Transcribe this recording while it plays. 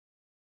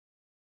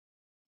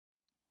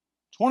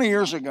20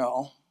 years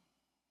ago,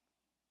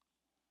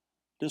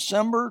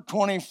 December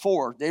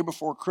 24th, day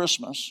before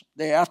Christmas,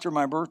 day after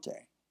my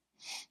birthday.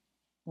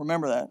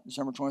 Remember that,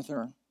 December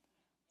 23rd.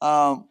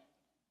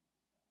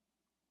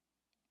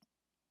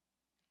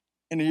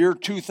 In the year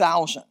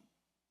 2000,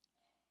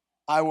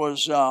 I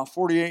was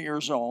 48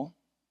 years old.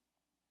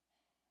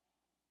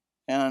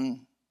 And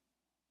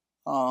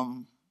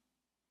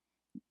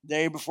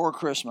day before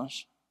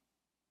Christmas,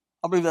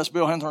 I believe that's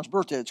Bill Henthorne's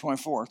birthday, the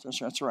 24th.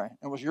 That's right.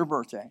 It was your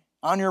birthday.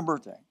 On your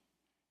birthday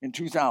in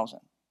 2000,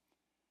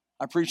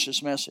 I preached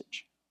this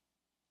message.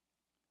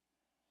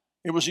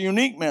 It was a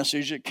unique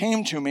message that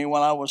came to me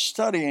while I was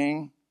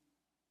studying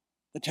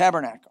the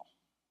tabernacle.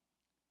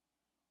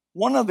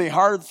 One of the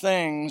hard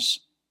things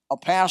a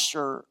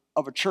pastor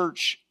of a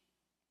church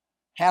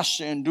has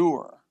to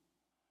endure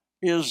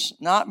is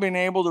not being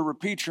able to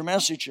repeat your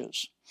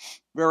messages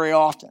very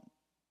often.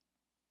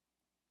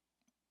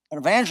 An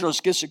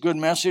evangelist gets a good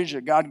message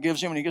that God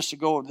gives him, and he gets to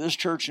go to this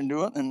church and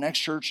do it, and the next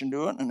church and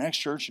do it, and the next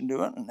church and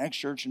do it, and the next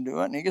church and do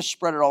it, and he gets to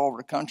spread it all over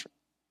the country.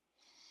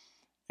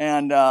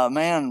 And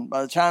man,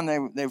 by the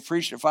time they've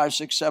preached it 5,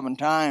 6, 7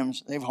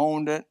 times, they've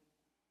honed it,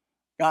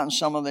 gotten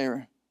some of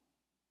their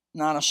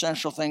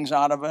non-essential things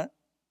out of it,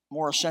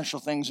 more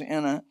essential things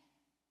in it.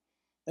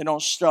 They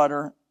don't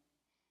stutter.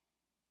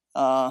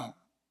 They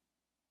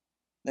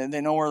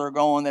know where they're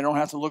going. They don't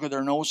have to look at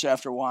their notes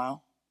after a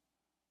while.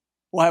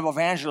 We'll have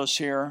evangelists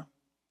here,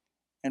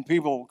 and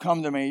people will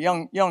come to me,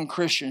 young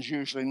Christians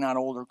usually, not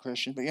older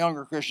Christians, but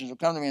younger Christians will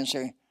come to me and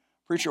say,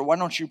 "Preacher, why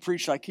don't you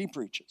preach like he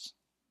preaches?"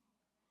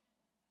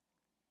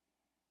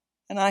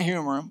 And I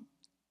humor him,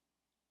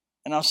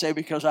 and I'll say,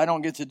 because I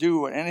don't get to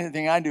do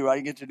anything I do, I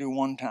get to do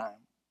one time.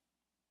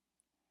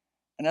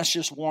 And that's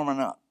just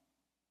warming up.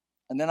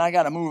 And then I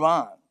got to move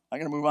on. I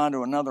got to move on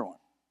to another one.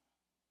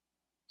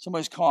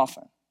 Somebody's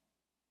coughing.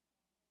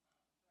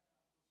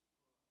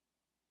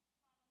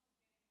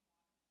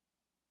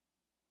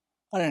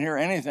 I didn't hear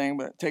anything,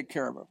 but take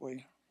care of it, will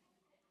you?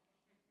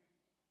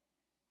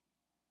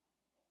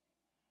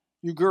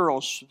 You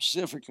girls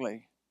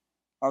specifically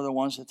are the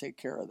ones that take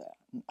care of that.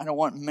 I don't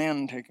want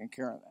men taking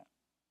care of that.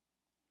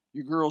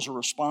 You girls are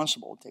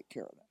responsible to take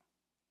care of that.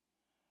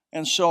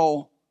 And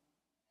so,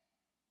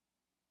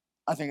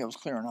 I think it was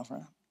clear enough,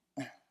 right?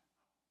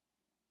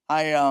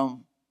 I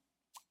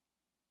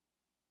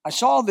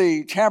saw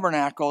the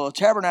tabernacle,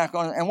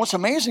 and what's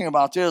amazing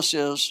about this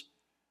is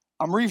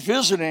I'm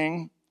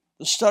revisiting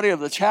the study of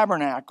the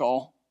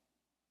tabernacle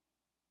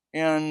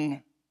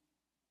in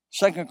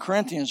 2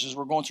 Corinthians, as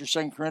we're going through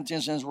 2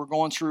 Corinthians, and as we're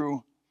going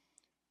through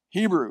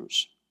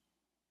Hebrews.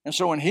 And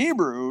so in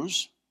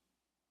Hebrews,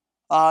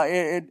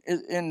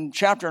 in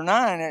chapter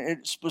 9,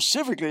 it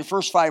specifically, the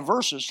first 5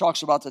 verses,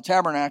 talks about the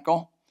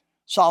tabernacle,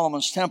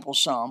 Solomon's temple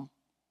some.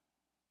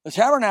 The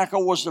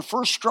tabernacle was the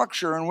first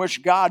structure in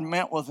which God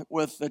met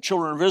with the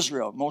children of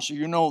Israel. Most of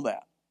you know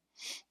that.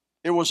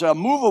 It was a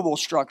movable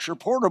structure,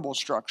 portable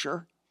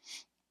structure.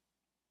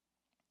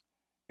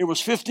 It was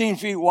 15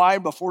 feet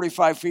wide by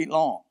 45 feet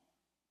long.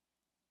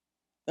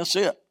 That's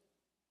it.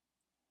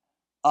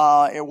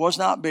 It was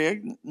not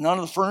big. None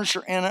of the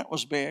furniture in it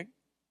was big.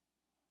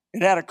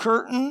 It had a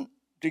curtain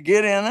to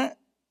get in it,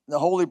 the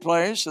holy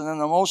place, and then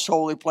the most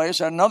holy place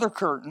had another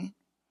curtain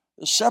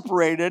that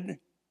separated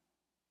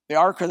the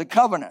Ark of the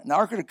Covenant. And the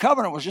Ark of the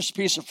Covenant was just a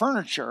piece of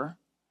furniture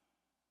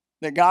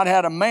that God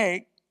had to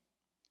make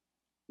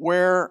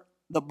where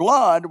the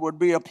blood would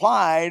be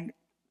applied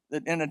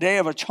in a day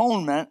of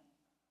atonement.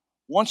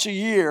 Once a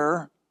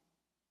year,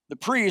 the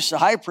priest, the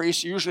high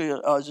priest, usually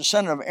a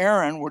descendant of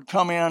Aaron, would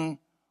come in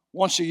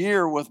once a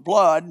year with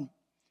blood.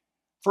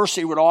 First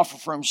he would offer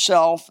for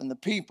himself and the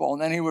people,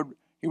 and then he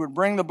would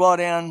bring the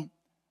blood in,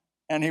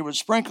 and he would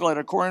sprinkle it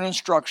according to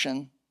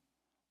instruction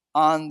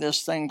on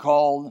this thing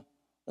called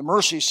the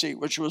mercy seat,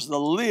 which was the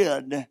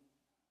lid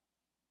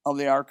of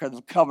the Ark of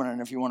the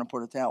Covenant, if you want to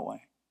put it that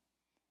way.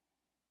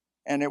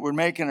 And it would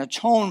make an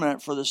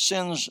atonement for the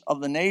sins of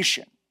the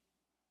nation,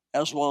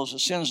 as well as the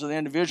sins of the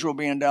individual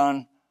being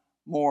done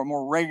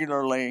more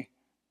regularly,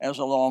 as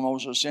the law of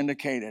Moses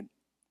indicated.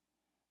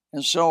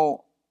 And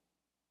so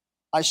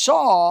I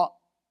saw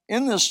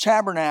in this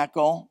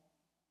tabernacle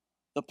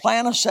the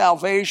plan of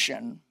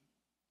salvation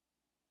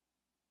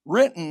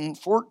written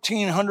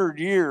 1,400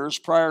 years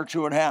prior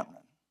to it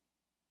happening.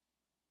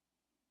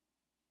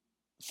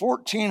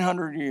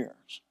 1,400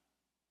 years,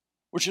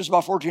 which is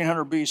about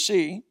 1400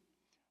 BC.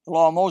 The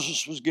law of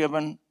Moses was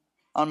given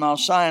on Mount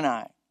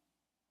Sinai.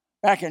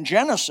 Back in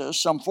Genesis,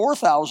 some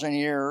 4,000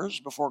 years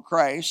before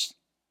Christ,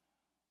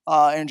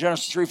 in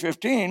Genesis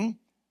 3:15,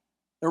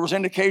 there was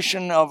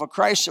indication of a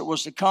Christ that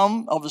was to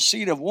come of the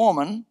seed of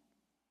woman,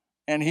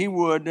 and he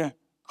would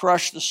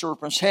crush the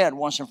serpent's head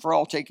once and for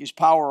all, take his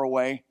power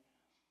away.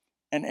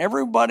 And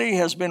everybody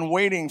has been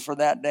waiting for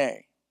that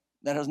day.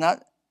 That has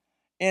not,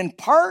 in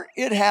part,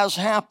 it has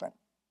happened.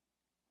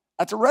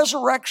 At the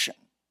resurrection,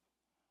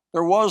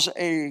 there was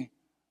a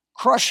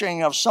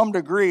crushing of some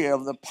degree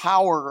of the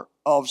power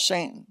of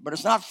Satan, but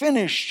it's not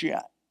finished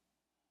yet.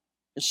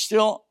 It's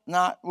still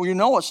not, well, you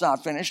know it's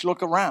not finished.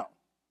 Look around.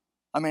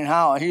 I mean,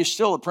 how? He's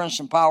still the prince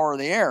and power of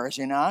the air, is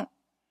he not?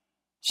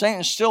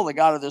 Satan's still the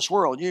god of this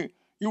world. You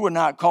would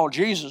not call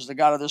Jesus the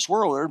god of this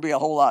world. It would be a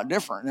whole lot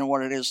different than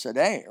what it is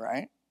today,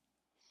 right?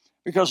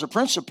 Because the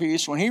Prince of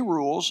Peace, when he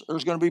rules,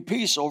 there's going to be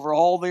peace over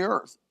all the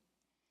earth.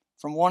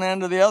 From one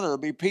end to the other, there'll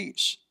be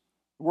peace.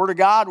 The Word of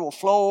God will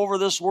flow over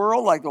this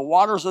world like the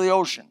waters of the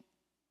ocean.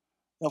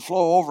 They'll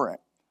flow over it.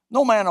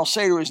 No man will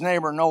say to his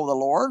neighbor, know the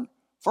Lord,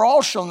 for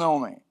all shall know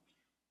me.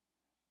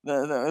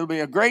 It'll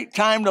be a great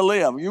time to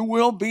live. You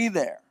will be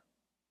there.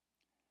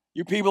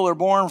 You people are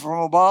born from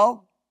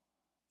above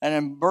and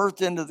then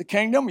birthed into the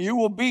kingdom. You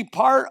will be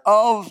part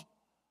of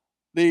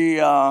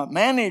the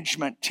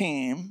management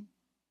team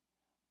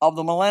of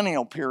the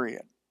millennial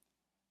period.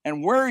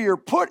 And where you're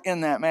put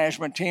in that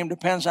management team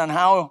depends on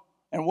how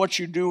and what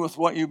you do with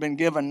what you've been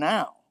given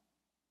now.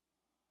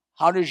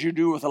 How did you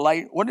do with the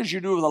light? What did you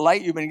do with the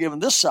light you've been given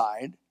this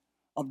side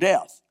of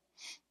death?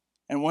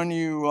 And when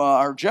you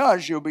are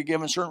judged, you'll be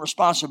given certain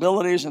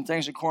responsibilities and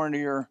things according to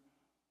your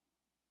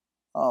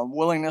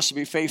willingness to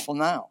be faithful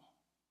now.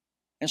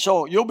 And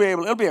so it'll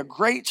be a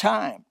great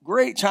time.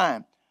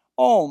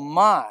 Oh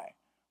my.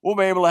 We'll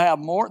be able to have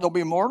there'll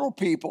be mortal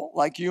people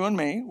like you and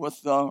me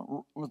with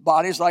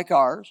bodies like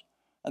ours.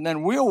 And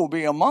then we will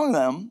be among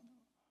them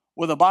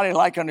with a body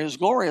like unto his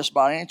glorious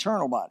body, an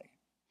eternal body.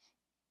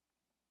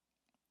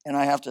 And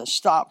I have to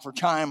stop for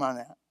time on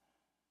that.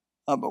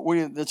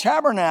 But the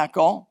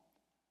tabernacle,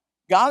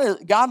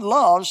 God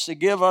loves to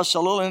give us a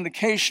little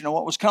indication of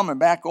what was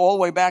coming all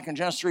the way back in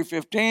Genesis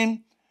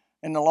 3:15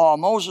 in the law of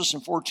Moses in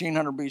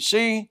 1400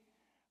 BC.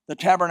 The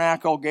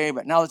tabernacle gave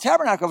it. Now the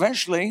tabernacle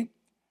eventually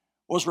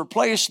was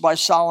replaced by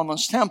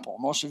Solomon's temple.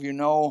 Most of you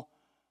know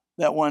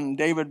that when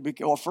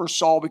first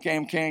Saul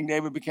became king,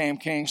 David became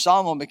king,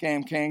 Solomon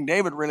became king.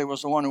 David really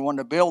was the one who wanted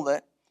to build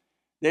it.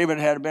 David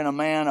had been a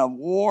man of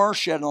war,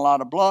 shedding a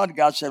lot of blood.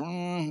 God said,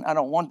 I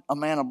don't want a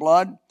man of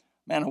blood,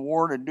 man of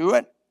war to do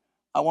it.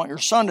 I want your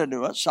son to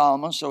do it,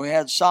 Solomon. So he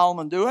had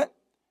Solomon do it,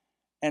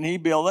 and he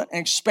built it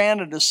and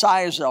expanded the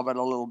size of it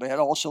a little bit.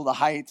 Also the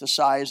height, the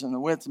size, and the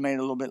width made it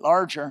a little bit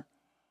larger.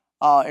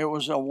 It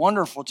was a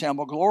wonderful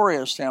temple,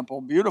 glorious temple,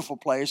 beautiful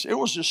place. It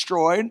was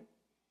destroyed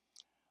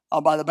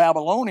by the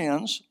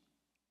Babylonians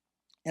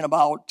in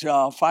about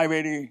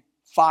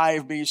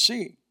 585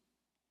 BC.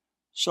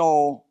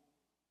 So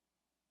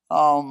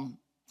from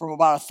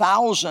about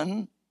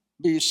 1000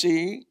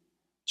 BC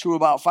to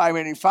about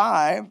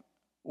 585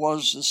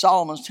 was the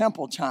Solomon's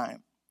temple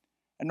time.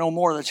 And no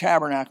more of the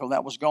tabernacle.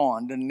 That was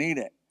gone, didn't need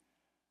it.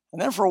 And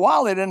then for a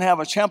while they didn't have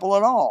a temple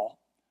at all.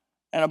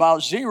 And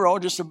about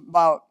 46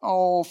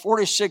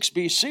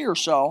 BC or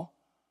so,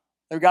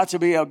 there got to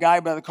be a guy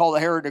called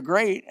Herod the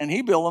Great, and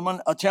he built him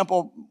a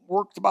temple,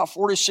 worked about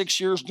 46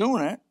 years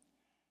doing it,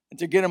 and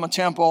to get him a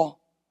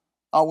temple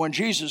when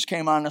Jesus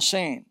came on the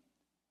scene.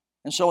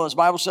 And so as the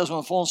Bible says,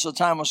 when the fullness of the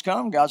time was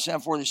come, God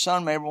sent forth his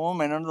son, made of a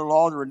woman, made under the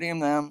law, to redeem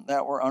them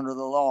that were under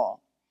the law.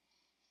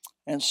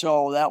 And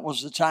so that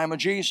was the time of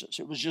Jesus.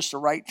 It was just the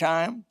right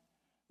time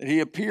that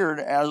he appeared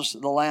as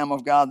the Lamb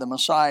of God, the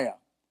Messiah.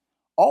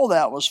 All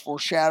that was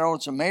foreshadowed.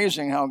 It's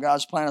amazing how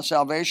God's plan of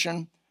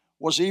salvation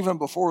was even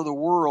before the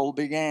world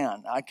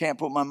began. I can't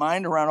put my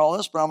mind around all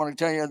this, but I'm going to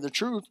tell you the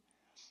truth.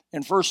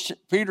 In 1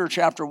 Peter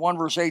chapter 1,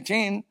 verse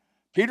 18,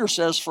 Peter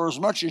says, for as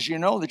much as you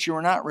know that you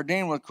were not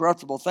redeemed with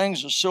corruptible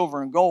things as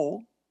silver and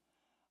gold,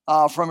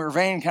 from your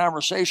vain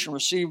conversation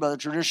received by the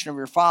tradition of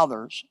your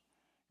fathers.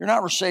 We're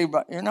not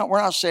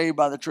saved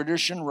by the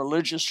tradition,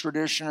 religious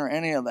tradition, or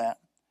any of that.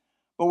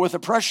 But with the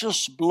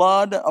precious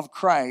blood of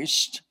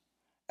Christ,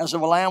 as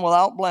of a lamb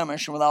without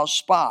blemish and without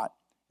spot.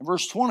 And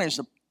verse 20 is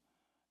to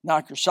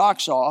knock your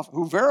socks off,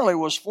 who verily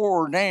was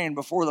foreordained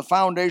before the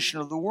foundation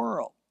of the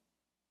world.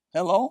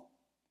 Hello?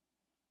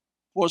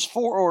 Was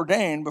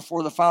foreordained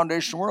before the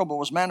foundation of the world, but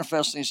was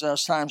manifest in these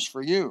last times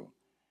for you.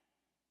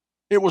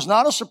 It was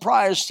not a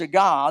surprise to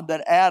God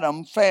that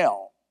Adam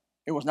fell.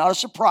 It was not a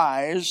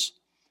surprise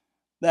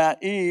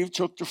that Eve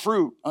took the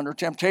fruit under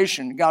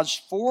temptation. God's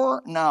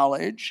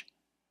foreknowledge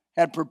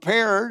had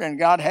prepared, and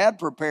God had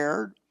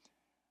prepared,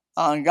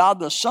 and God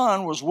the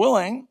Son was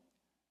willing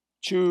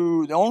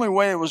to, the only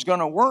way it was going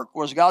to work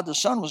was God the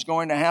Son was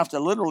going to have to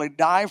literally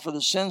die for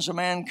the sins of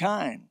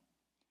mankind.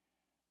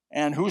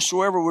 And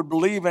whosoever would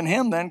believe in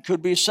him then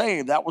could be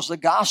saved. That was the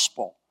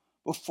gospel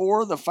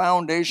before the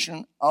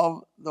foundation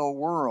of the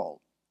world.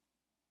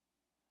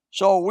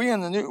 So we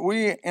in the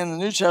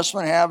New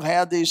Testament have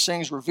had these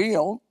things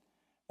revealed,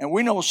 and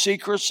we know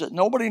secrets that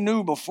nobody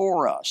knew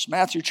before us.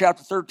 Matthew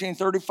chapter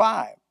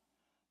 13:35.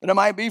 That it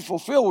might be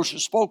fulfilled which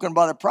is spoken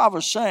by the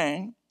prophet,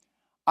 saying,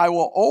 I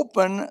will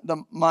open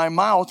my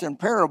mouth in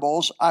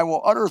parables. I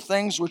will utter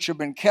things which have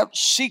been kept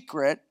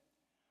secret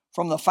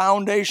from the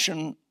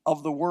foundation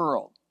of the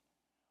world.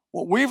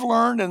 What we've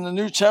learned in the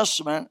New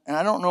Testament, and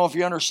I don't know if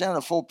you understand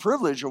the full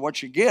privilege of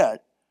what you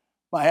get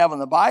by having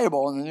the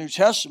Bible in the New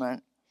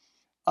Testament.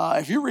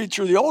 If you read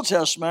through the Old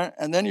Testament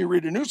and then you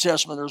read the New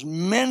Testament, there's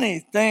many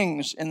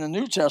things in the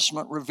New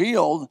Testament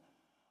revealed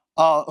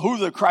who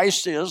the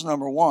Christ is,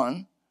 number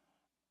one,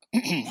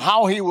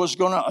 how he was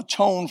going to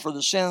atone for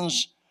the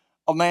sins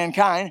of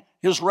mankind.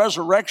 His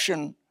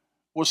resurrection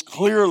was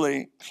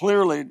clearly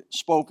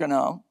spoken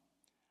of.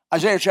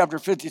 Isaiah chapter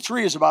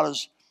 53 is about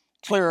as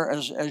clear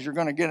as you're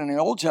going to get in the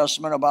Old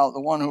Testament about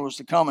the one who was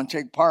to come and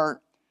take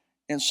part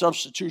in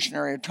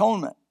substitutionary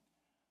atonement.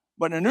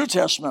 But in the New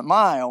Testament,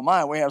 my, oh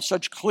my, we have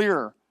such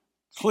clear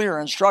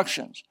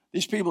instructions.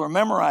 These people are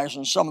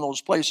memorizing some of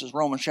those places.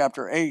 Romans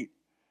chapter 8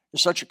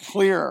 is such a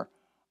clear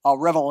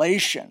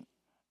revelation,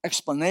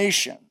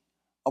 explanation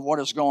of what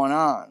is going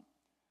on.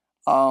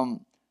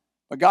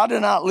 But God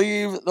did not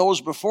leave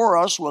those before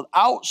us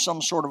without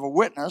some sort of a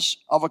witness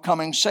of a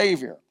coming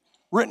Savior.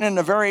 Written in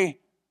the very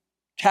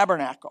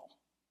tabernacle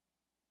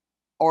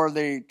or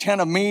the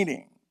tent of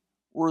meeting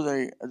where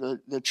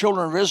the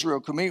children of Israel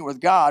could meet with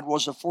God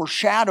was a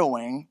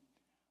foreshadowing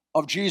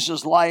of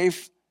Jesus'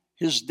 life,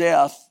 his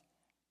death,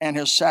 and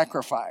his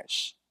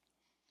sacrifice.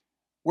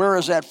 Where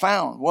is that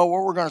found? Well,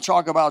 what we're going to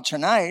talk about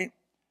tonight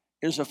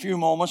is a few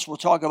moments. We'll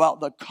talk about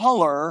the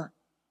color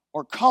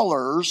or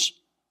colors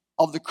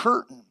of the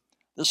curtain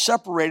that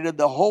separated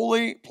the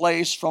holy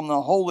place from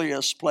the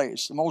holiest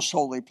place, the most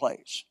holy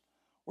place,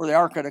 where the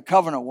Ark of the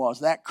Covenant was,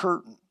 that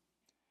curtain.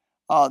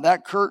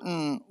 That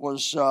curtain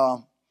was,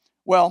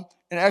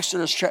 in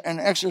Exodus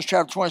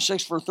chapter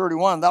 26, verse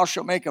 31, thou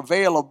shalt make a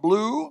veil of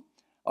blue,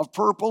 of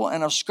purple,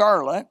 and of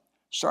scarlet,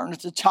 starting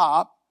at the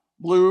top,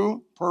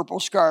 blue, purple,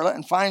 scarlet,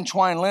 and fine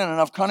twined linen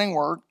of cunning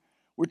work,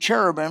 with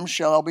cherubim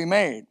shall be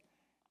made.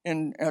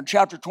 In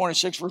chapter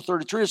 26, verse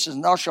 33, it says,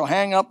 and thou shalt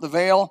hang up the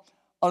veil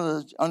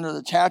under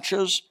the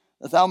taches,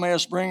 that thou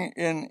mayest bring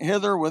in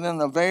hither within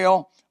the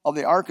veil of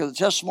the ark of the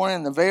testimony,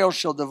 and the veil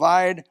shall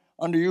divide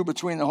unto you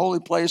between the holy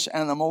place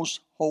and the most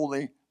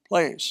holy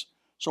place.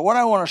 So what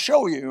I want to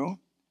show you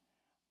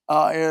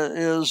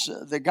is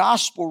the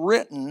gospel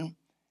written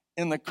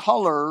in the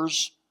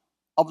colors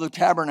of the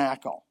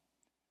tabernacle.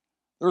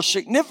 There's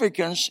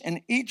significance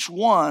in each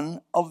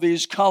one of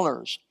these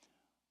colors.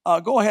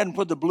 Go ahead and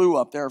put the blue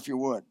up there if you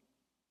would.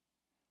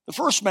 The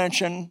first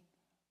mention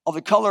of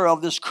the color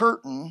of this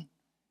curtain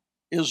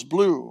is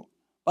blue.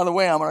 By the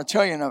way, I'm going to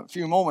tell you in a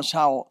few moments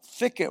how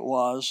thick it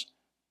was.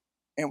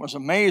 It was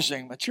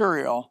amazing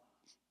material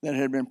that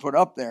had been put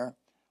up there.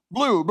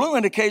 Blue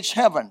indicates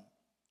heaven.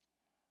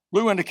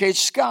 Blue indicates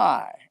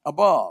sky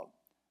above.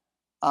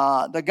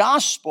 The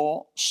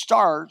gospel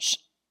starts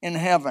in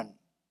heaven.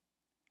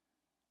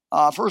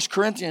 1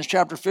 Corinthians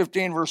chapter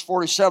 15, verse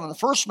 47, the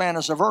first man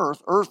is of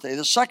earthly.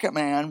 The second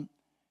man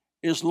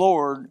is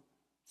Lord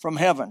from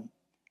heaven.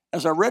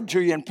 As I read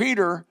to you in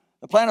Peter,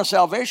 the plan of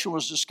salvation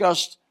was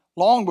discussed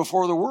long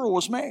before the world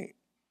was made.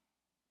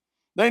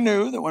 They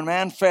knew that when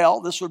man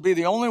fell, this would be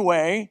the only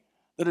way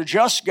that a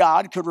just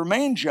God could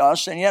remain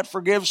just and yet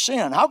forgive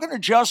sin. How can a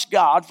just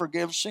God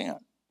forgive sin?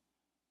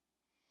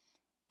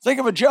 Think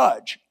of a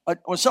judge.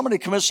 When somebody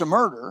commits a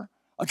murder,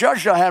 a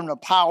judge doesn't have the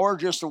power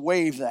just to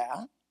waive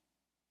that.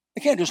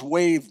 They can't just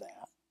waive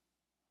that.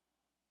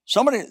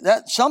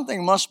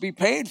 Something must be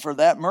paid for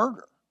that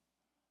murder.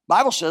 The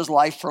Bible says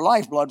life for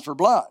life, blood for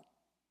blood.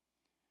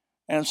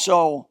 And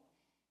so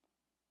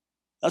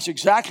that's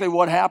exactly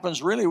what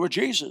happens really with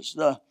Jesus.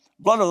 The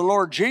blood of the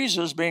Lord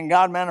Jesus, being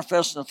God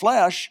manifest in the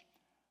flesh,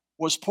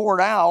 was poured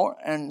out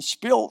and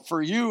spilt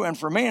for you and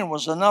for me and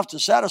was enough to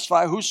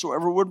satisfy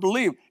whosoever would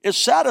believe. It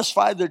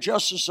satisfied the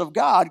justice of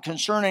God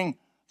concerning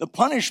the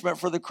punishment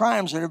for the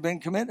crimes that have been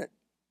committed.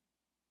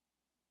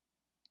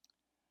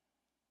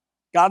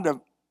 God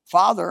the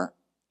Father,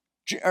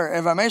 or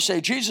if I may say,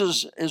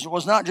 Jesus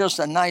was not just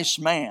a nice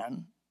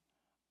man,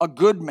 a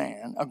good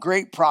man, a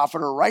great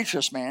prophet, or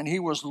righteous man. He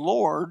was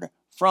Lord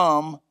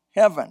from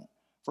heaven.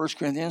 1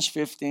 Corinthians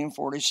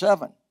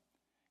 15:47.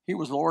 He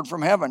was Lord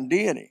from heaven,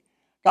 deity.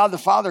 God the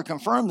Father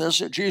confirmed this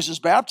at Jesus'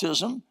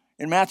 baptism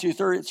in Matthew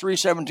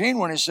 3:17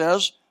 when he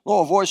says,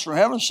 lo, a voice from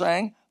heaven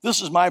saying,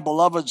 this is my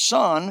beloved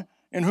Son,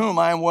 in whom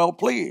I am well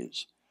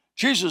pleased.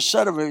 Jesus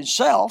said of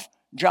himself,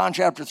 John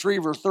chapter 3,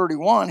 verse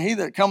 31, he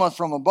that cometh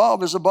from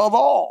above is above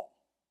all.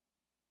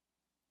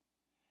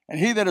 And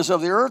he that is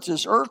of the earth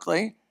is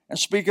earthly, and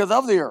speaketh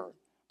of the earth.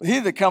 But he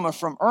that cometh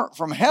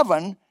from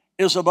heaven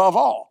is above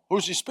all.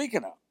 Who's he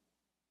speaking of?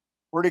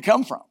 Where did he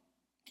come from?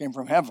 He came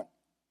from heaven.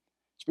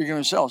 Speaking of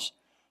himself.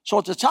 So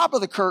at the top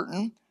of the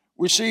curtain,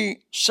 we see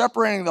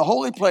separating the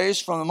holy place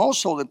from the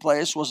most holy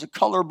place was the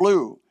color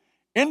blue,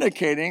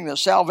 indicating that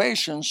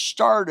salvation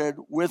started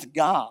with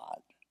God.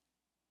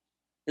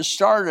 It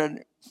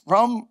started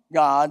from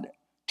God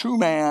to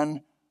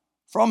man,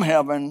 from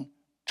heaven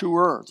to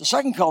earth. The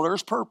second color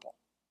is purple.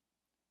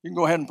 You can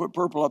go ahead and put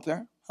purple up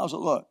there. How's it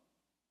look?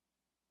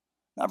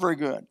 Not very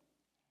good.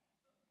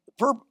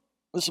 Purple,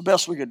 that's the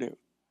best we could do.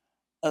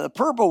 The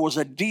purple was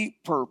a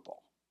deep purple.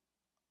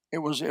 It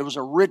was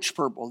a rich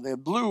purple. The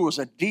blue was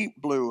a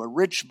deep blue, a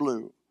rich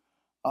blue,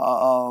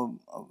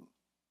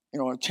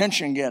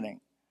 attention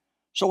getting.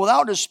 So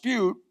without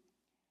dispute,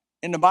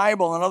 in the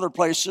Bible and other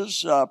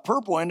places,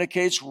 purple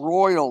indicates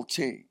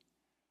royalty.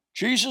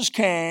 Jesus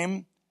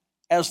came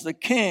as the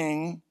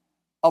King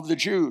of the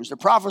Jews. The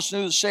prophets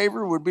knew the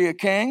Savior would be a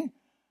king.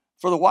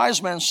 For the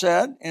wise men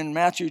said in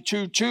Matthew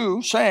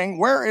 2:2, saying,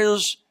 where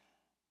is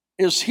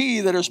is he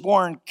that is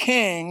born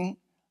King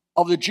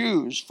of the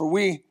Jews? For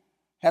we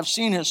have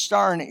seen his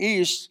star in the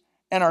east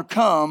and are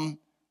come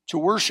to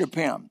worship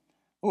him.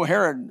 Oh,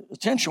 Herod,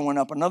 attention went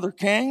up. Another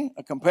king,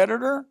 a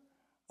competitor,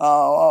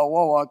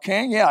 a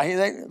king.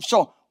 Yeah,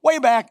 so way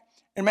back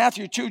in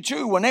Matthew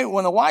 2:2,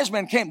 when the wise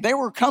men came, they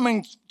were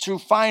coming to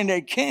find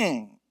a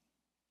king,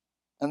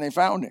 and they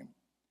found him.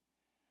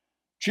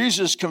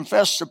 Jesus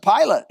confessed to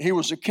Pilate he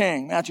was a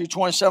king, Matthew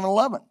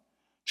 27:11.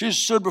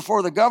 Jesus stood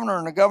before the governor,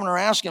 and the governor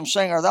asked him,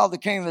 saying, Art thou the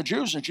king of the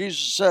Jews? And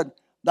Jesus said,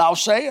 Thou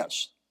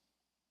sayest.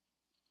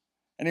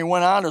 And he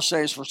went on to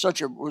say, For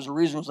such was the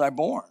reason was I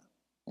born,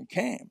 and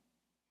came.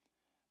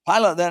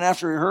 Pilate then,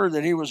 after he heard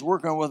that he was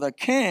working with a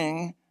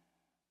king,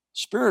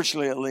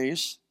 spiritually at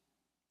least,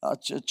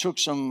 it took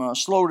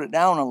slowed it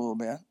down a little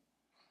bit.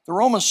 The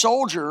Roman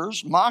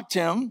soldiers mocked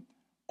him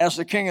as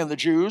the king of the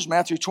Jews,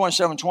 Matthew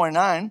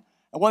 27:29.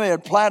 And when they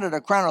had platted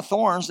a crown of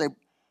thorns, they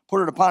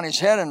put it upon his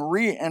head and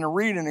a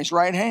reed in his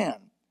right hand.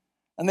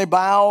 And they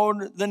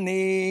bowed the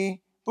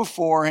knee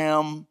before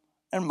him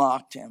and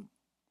mocked him,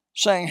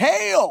 saying,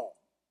 Hail,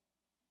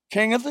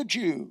 King of the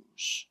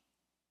Jews.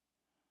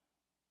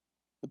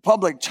 The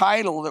public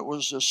title that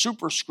was a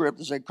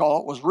superscript, as they call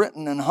it, was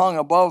written and hung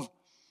above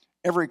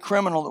every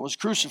criminal that was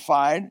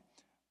crucified.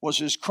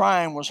 His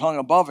crime was hung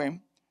above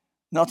him.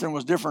 Nothing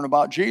was different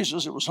about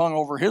Jesus. It was hung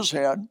over his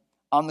head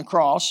on the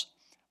cross.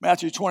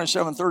 Matthew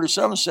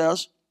 27:37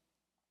 says,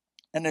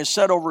 and they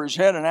set over his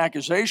head an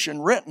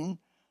accusation written,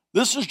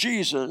 This is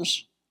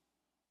Jesus,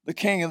 the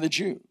King of the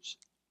Jews.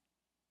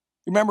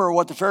 You remember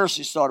what the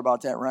Pharisees thought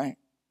about that, right?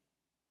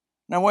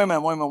 Now, wait a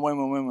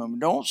minute.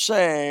 Don't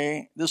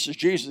say, this is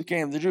Jesus, the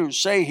King of the Jews.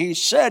 Say, he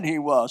said he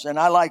was, and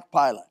I like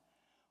Pilate.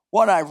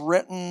 What I've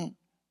written,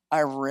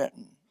 I've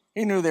written.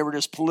 He knew they were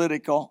just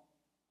political.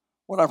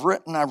 What I've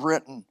written, I've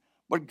written.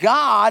 But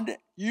God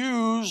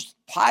used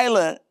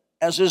Pilate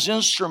as his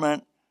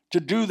instrument to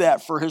do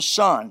that for his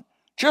son.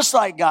 Just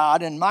like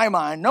God, in my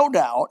mind, no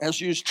doubt,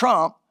 has used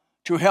Trump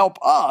to help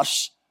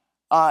us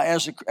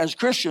as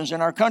Christians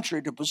in our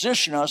country to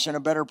position us in a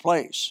better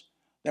place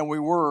than we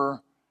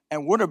were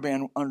and would have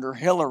been under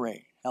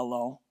Hillary,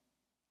 or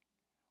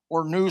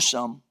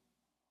Newsom,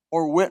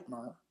 or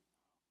Whitmer,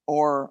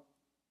 or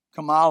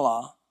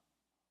Kamala,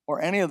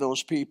 or any of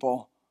those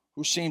people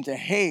who seem to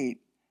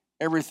hate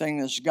everything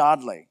that's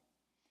godly.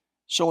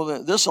 So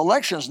this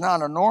election is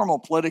not a normal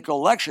political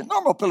election.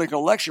 Normal political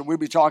election, we'd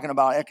be talking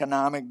about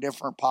economic,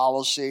 different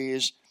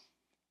policies.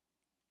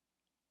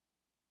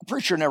 The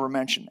preacher never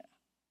mentioned that.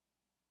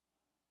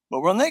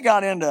 But when they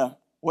got into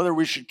whether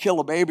we should kill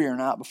a baby or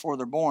not before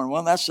they're born,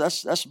 well,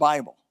 that's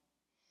Bible.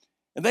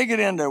 If they get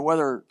into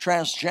whether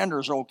transgender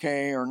is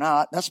okay or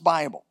not, that's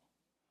Bible.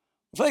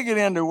 If they get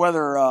into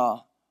whether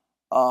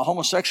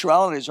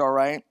homosexuality is all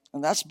right,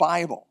 and that's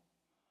Bible.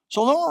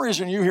 So the only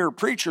reason you hear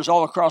preachers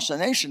all across the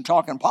nation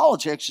talking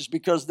politics is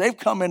because they've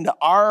come into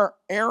our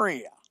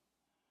area.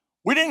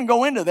 We didn't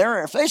go into their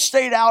area. If they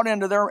stayed out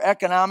into their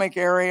economic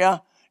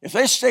area, if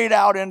they stayed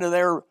out into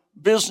their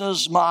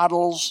business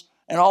models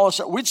and all this,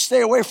 we'd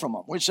stay away from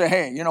them. We'd say,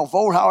 hey,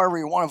 vote however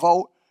you want to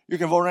vote. You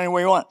can vote any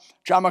way you want.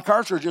 John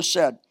MacArthur just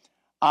said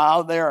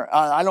out there,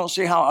 I don't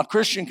see how a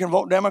Christian can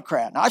vote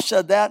Democrat. And I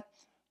said that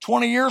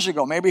 20 years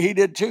ago. Maybe he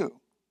did too.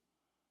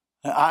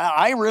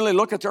 I really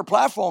look at their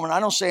platform and I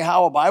don't say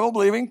how a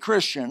Bible-believing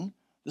Christian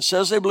that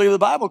says they believe the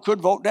Bible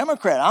could vote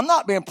Democrat. I'm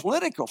not being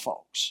political,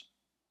 folks.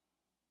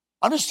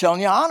 I'm just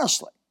telling you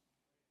honestly.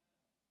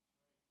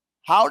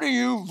 How do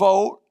you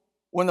vote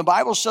when the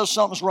Bible says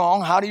something's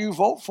wrong? How do you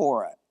vote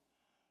for it?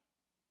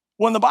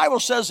 When the Bible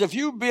says if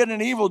you bid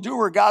an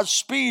evildoer God's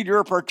speed, you're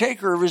a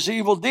partaker of his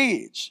evil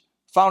deeds,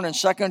 found in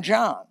 2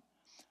 John.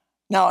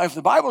 Now, if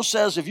the Bible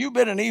says if you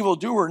bid an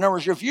evildoer, in other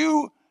words, if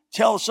you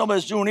tell somebody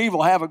that's doing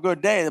evil, have a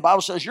good day, the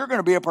Bible says you're going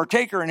to be a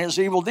partaker in his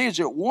evil deeds.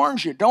 It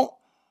warns you. Don't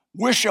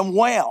wish him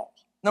well.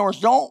 In other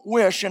words, don't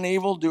wish an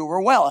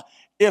evildoer well.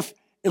 If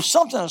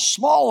something as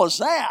small as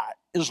that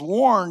is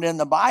warned in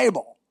the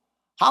Bible,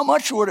 how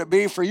much would it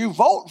be for you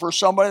voting for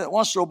somebody that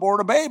wants to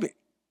abort a baby?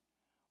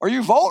 Or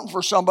you voting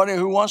for somebody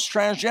who wants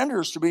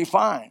transgenders to be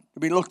fine,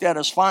 to be looked at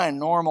as fine, a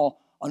normal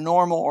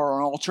or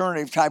an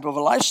alternative type of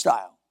a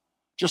lifestyle?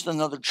 Just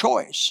another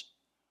choice.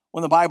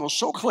 When the Bible's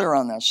so clear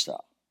on that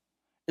stuff.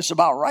 It's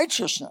about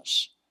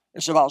righteousness.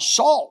 It's about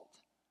salt.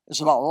 It's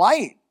about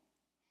light.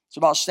 It's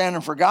about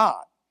standing for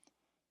God.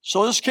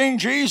 So this King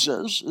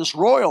Jesus, this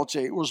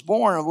royalty, was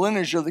born of the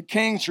lineage of the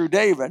king through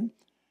David.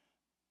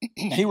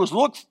 He was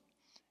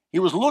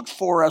looked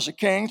for as a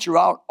king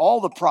throughout all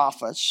the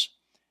prophets.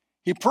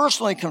 He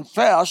personally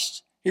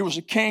confessed he was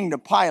a king to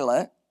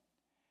Pilate.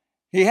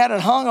 He had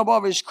it hung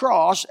above his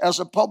cross as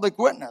a public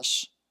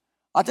witness.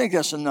 I think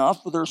that's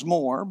enough, but there's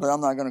more, but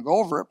I'm not going to go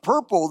over it.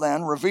 Purple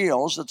then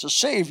reveals that the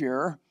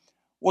Savior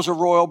was of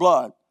royal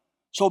blood.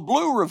 So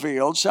blue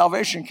revealed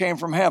salvation came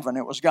from heaven.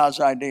 It was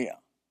God's idea.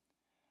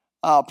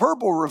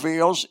 Purple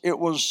reveals it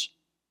was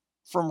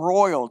from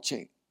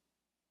royalty.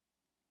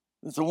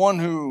 That the one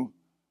who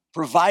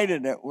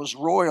provided it was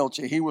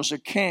royalty. He was a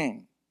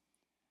king.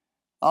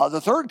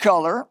 The third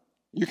color,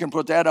 you can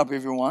put that up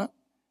if you want,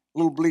 a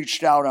little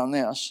bleached out on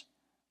this,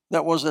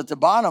 that was at the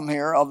bottom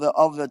here of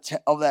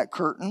that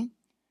curtain.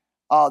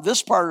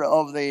 This part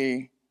of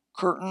the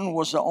curtain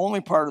was the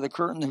only part of the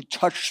curtain that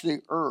touched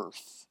the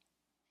earth.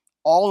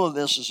 All of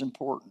this is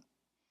important.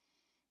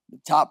 The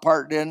top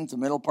part didn't, the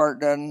middle part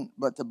didn't,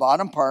 but the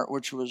bottom part,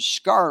 which was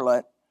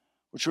scarlet,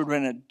 which would have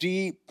been a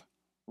deep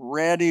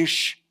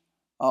reddish,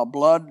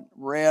 blood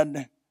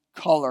red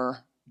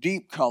color,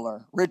 deep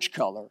color, rich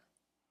color.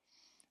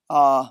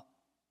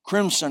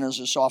 Crimson, as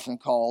it's often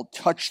called,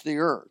 touched the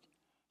earth.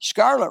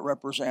 Scarlet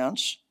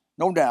represents,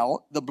 no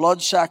doubt, the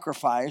blood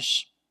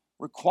sacrifice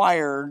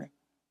required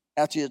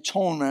at the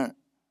atonement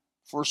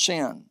for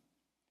sin.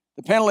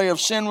 The penalty of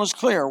sin was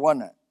clear,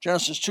 wasn't it?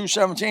 Genesis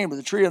 2:17, but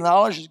the tree of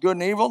knowledge is good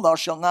and evil, thou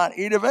shalt not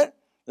eat of it.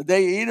 The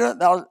day you eat it,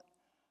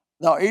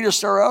 thou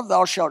eatest thereof,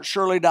 thou shalt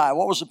surely die.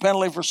 What was the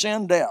penalty for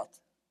sin? Death.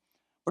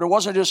 But it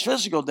wasn't just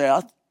physical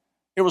death.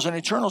 It was an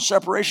eternal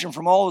separation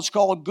from all that's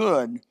called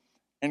good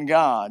in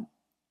God.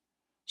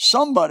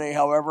 Somebody,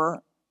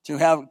 however,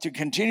 to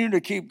continue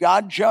to keep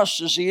God just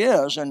as he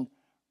is and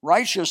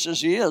righteous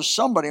as he is,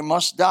 somebody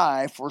must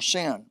die for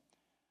sin.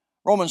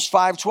 Romans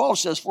 5:12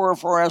 says,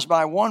 for as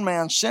by one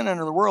man sin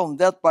entered the world, and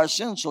death by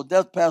sin, so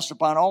death passed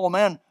upon all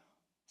men,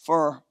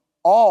 for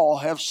all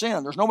have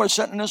sinned. There's nobody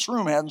sitting in this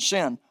room who hasn't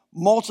sinned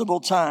multiple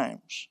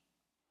times,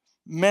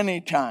 many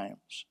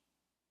times.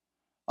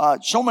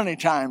 So many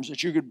times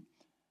that you could,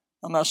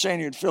 I'm not saying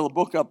you'd fill a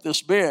book up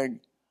this big.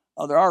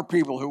 There are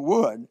people who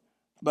would,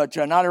 but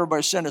not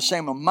everybody sinned the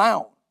same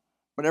amount.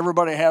 But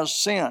everybody has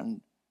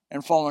sinned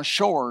and fallen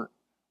short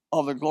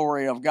of the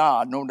glory of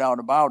God, no doubt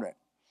about it.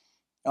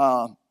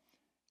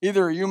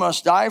 Either you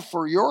must die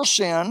for your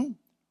sin,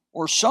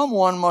 or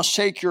someone must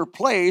take your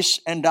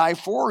place and die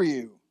for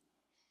you.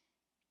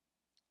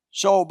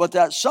 So, but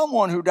that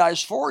someone who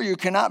dies for you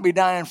cannot be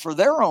dying for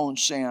their own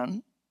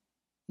sin.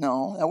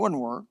 No, that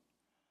wouldn't work.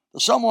 The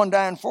someone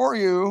dying for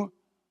you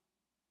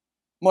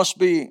must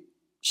be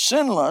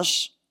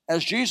sinless,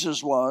 as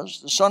Jesus was,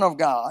 the Son of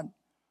God,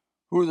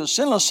 who the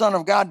sinless Son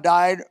of God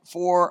died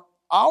for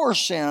our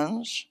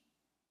sins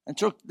and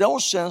took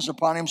those sins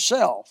upon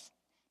himself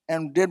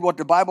and did what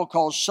the Bible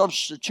calls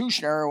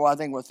substitutionary, or I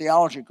think what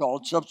theology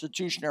called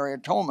substitutionary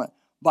atonement,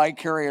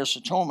 vicarious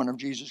atonement of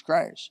Jesus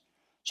Christ.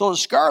 So the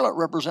scarlet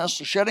represents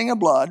the shedding of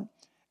blood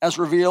as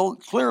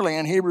revealed clearly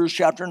in Hebrews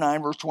chapter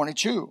 9, verse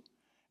 22.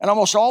 And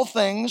almost all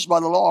things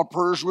by the law are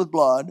purged with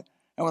blood,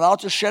 and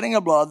without the shedding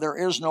of blood there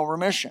is no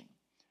remission.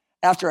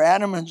 After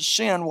Adam had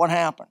sinned, what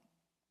happened?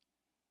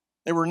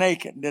 They were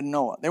naked, didn't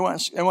know it. They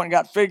went and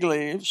got fig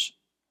leaves,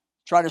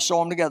 tried to sew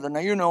them together. Now,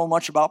 you know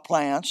much about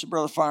plants,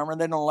 Brother Farmer.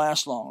 They don't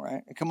last long,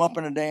 right? They come up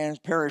in a day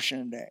and perish in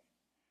a day.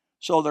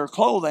 So their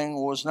clothing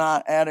was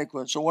not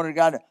adequate. So what did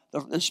God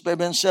do? It's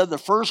been said the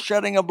first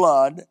shedding of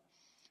blood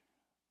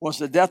was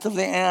the death of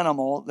the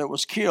animal that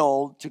was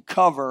killed to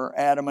cover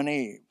Adam and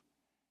Eve.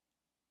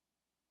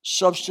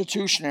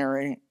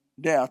 Substitutionary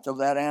death of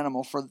that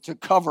animal to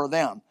cover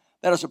them.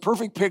 That is a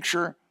perfect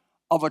picture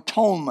of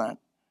atonement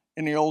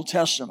in the Old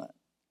Testament.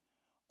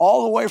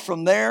 All the way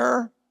from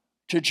there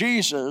to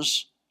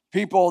Jesus,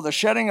 the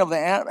shedding of the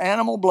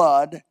animal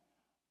blood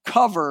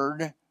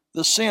covered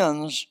the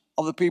sins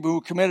of the people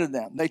who committed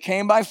them. They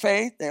came by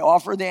faith, they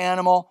offered the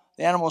animal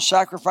was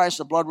sacrificed,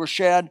 the blood was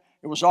shed,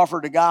 it was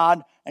offered to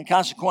God, and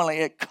consequently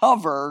it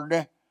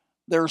covered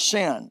their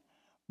sin.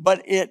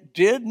 But it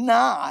did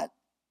not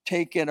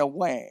take it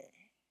away.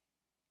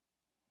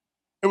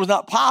 It was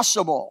not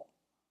possible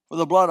for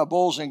the blood of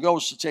bulls and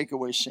goats to take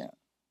away sin.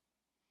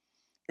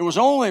 It was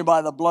only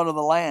by the blood of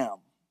the Lamb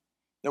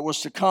that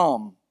was to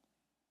come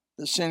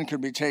that sin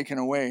could be taken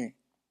away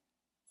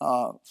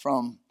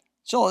from.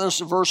 So there's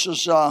some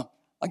verses, I'll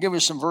give you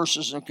some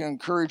verses that can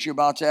encourage you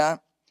about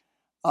that.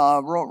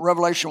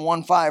 Revelation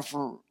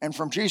 1:5, and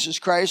from Jesus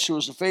Christ, who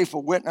is the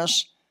faithful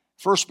witness,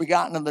 first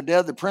begotten of the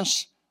dead, the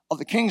prince of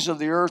the kings of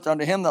the earth,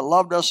 unto him that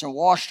loved us and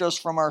washed us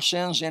from our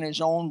sins in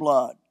his own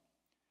blood.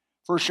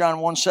 1 John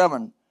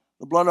 1:7,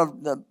 the blood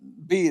of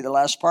the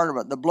last part of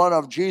it, the blood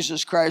of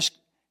Jesus Christ,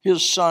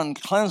 his Son,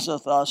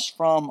 cleanseth us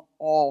from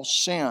all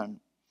sin.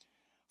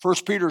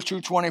 1 Peter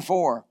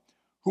 2:24,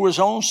 who his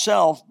own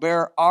self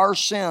bare our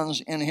sins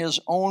in his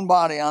own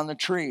body on the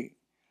tree,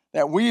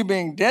 that we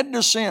being dead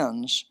to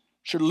sins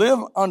should live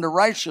unto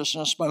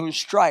righteousness, by whose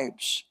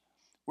stripes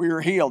we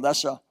are healed.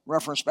 That's a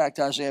reference back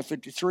to Isaiah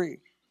 53.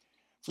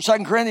 For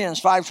 2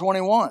 Corinthians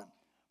 5:21,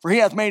 for he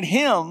hath made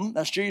him,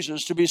 that's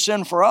Jesus, to be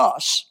sin for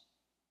us,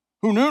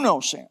 who knew no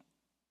sin,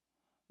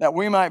 that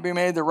we might be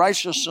made the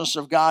righteousness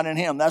of God in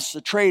him. That's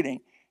the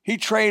trading. He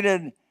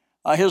traded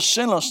his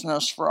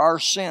sinlessness for our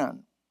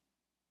sin.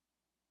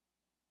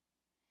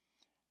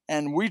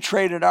 And we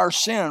traded our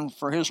sin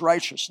for his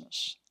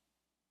righteousness.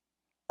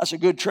 That's a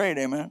good trade,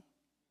 amen?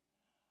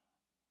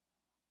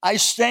 I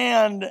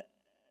stand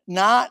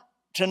not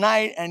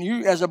tonight, and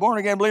you, as a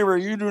born-again believer,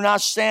 you do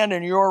not stand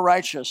in your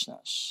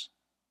righteousness.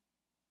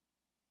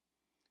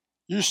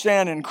 You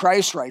stand in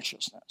Christ's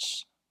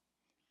righteousness.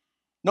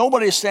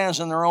 Nobody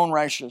stands in their own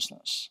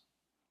righteousness.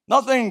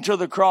 Nothing to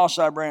the cross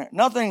I bring.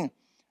 Nothing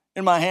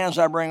in my hands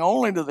I bring,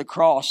 only to the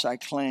cross I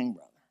cling,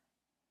 brother.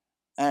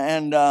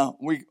 And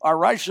our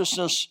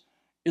righteousness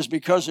is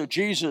because of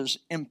Jesus'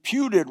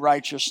 imputed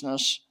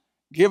righteousness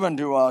given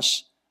to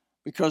us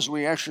because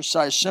we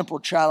exercise simple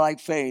childlike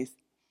faith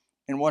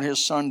in what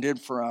his son did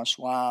for us.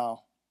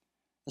 Wow,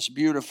 that's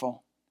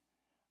beautiful.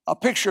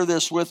 Picture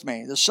this with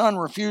me. The son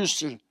refused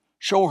to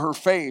show her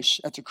face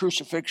at the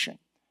crucifixion.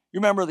 You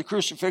remember the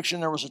crucifixion,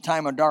 there was a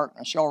time of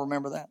darkness. Y'all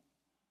remember that?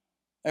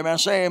 Amen.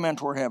 Say amen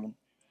toward heaven.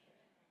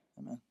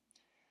 Amen.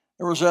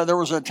 There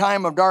was a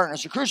time of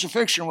darkness. The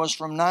crucifixion was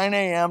from 9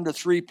 a.m. to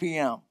 3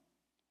 p.m.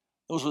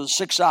 Those were the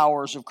 6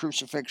 hours of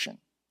crucifixion.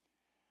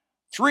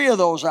 3 of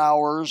those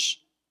hours,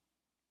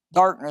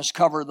 darkness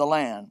covered the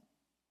land.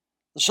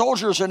 The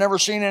soldiers had never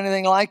seen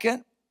anything like it.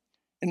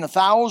 In the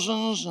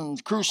thousands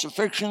and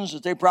crucifixions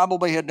that they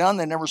probably had done,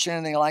 they'd never seen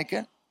anything like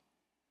it.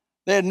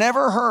 They had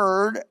never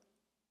heard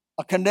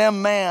a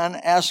condemned man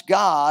ask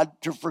God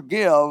to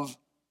forgive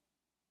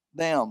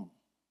them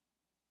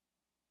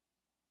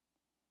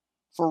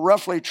for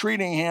roughly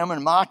treating him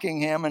and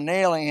mocking him and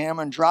nailing him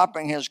and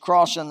dropping his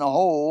cross in the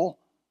hole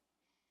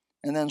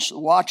and then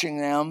watching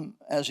them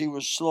as he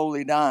was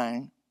slowly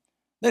dying.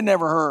 They'd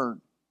never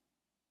heard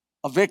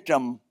a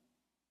victim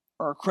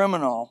or a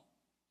criminal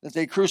that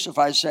they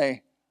crucified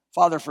say,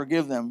 Father,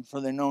 forgive them,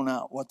 for they know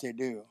not what they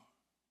do.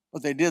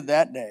 What they did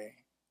that day.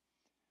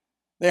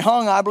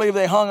 I believe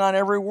they hung on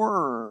every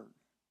word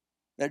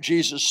that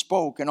Jesus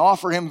spoke and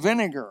offered him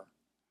vinegar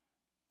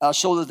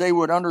so that they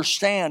would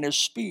understand his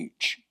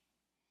speech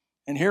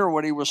and hear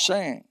what he was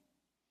saying.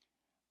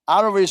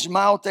 Out of his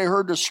mouth, they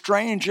heard the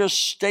strangest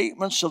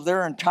statements of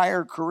their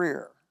entire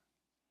career.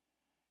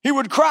 He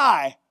would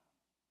cry,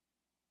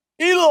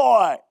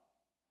 Eloi,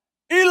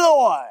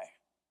 Eloi,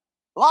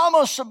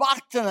 lama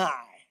sabachthani,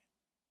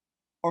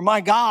 or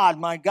my God,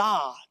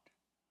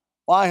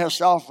 why hast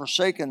thou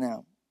forsaken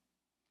them?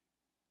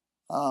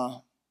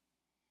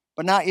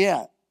 But not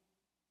yet.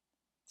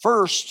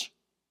 First,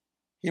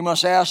 he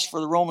must ask for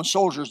the Roman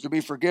soldiers to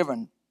be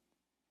forgiven.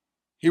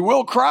 He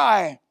will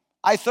cry,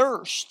 I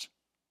thirst,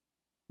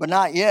 but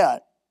not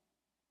yet.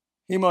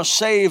 He must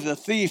save the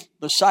thief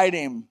beside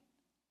him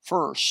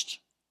first.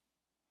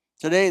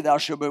 Today thou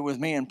shalt be with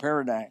me in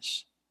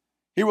paradise.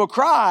 He will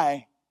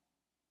cry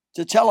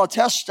to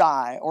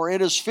tetelestai, or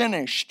it is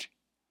finished,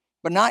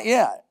 but not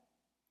yet.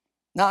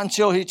 Not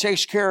until he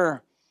takes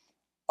care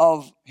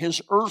of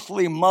his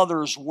earthly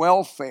mother's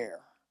welfare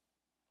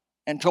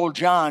and told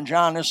John,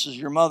 this is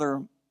your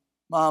mother.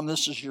 Mom,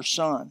 this is your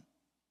son.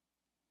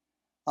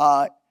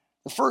 The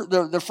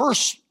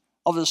first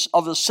of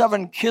the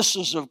 7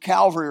 kisses of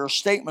Calvary, or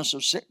statements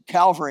of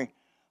Calvary,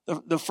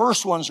 the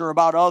first ones are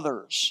about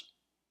others.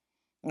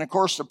 And of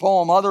course the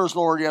poem, Others,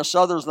 Lord, yes,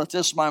 others, let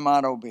this my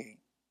motto be.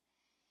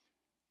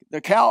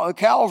 The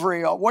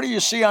Calvary, what do you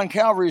see on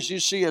Calvary is you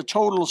see a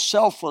total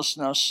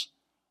selflessness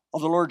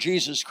of the Lord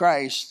Jesus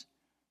Christ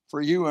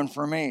for you and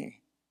for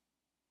me.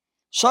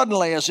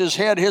 Suddenly, as his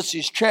head hits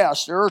his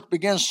chest, the earth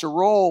begins to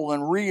roll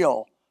and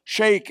reel,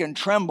 shake and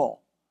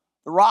tremble.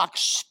 The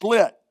rocks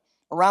split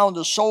around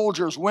the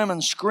soldiers.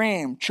 Women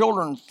scream.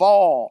 Children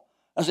fall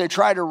as they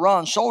try to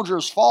run.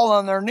 Soldiers fall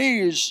on their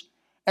knees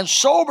and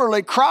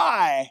soberly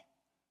cry,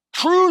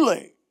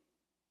 truly,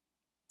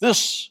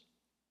 this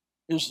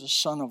is the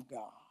Son of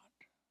God.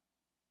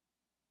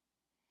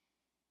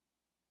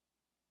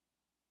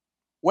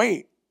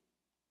 Wait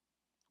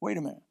a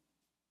minute.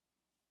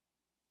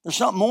 There's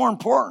something more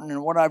important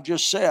than what I've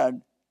just said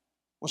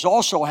was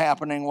also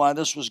happening while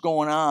this was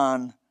going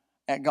on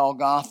at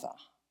Golgotha.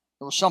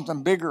 There was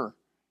something bigger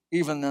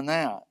even than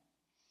that.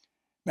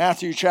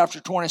 Matthew chapter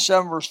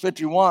 27, verse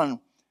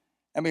 51,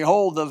 and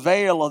behold, the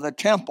veil of the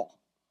temple.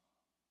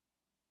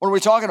 What are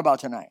we talking about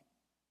tonight?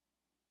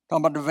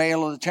 Talking about the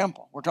veil of the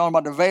temple. We're talking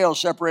about the veil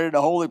separated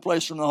the holy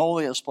place from the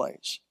holiest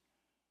place.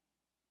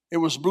 It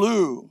was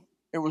blue,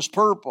 it was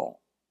purple,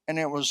 and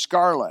it was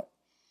scarlet.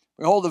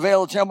 Behold, the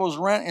veil of the temple was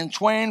rent in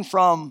twain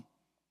from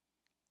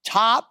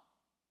top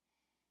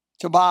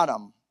to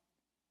bottom,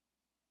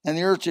 and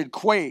the earth did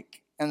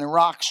quake, and the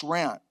rocks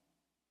rent.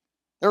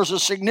 There's a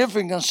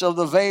significance of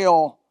the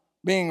veil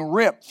being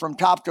ripped from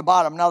top to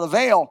bottom. Now, the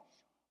veil,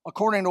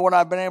 according to what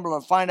I've been able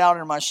to find out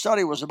in my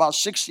study, was about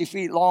 60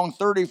 feet long,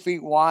 30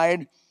 feet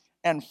wide,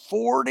 and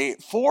 4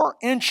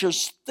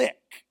 inches thick.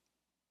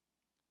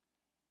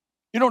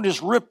 You don't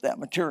just rip that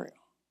material.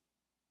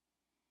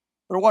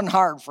 But it wasn't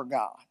hard for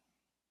God.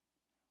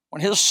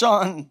 When his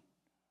son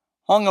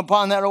hung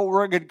upon that old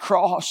rugged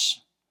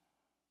cross,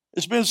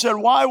 it's been said,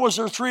 why was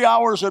there 3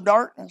 hours of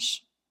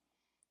darkness?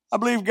 I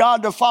believe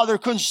God the Father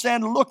couldn't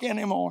stand to look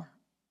anymore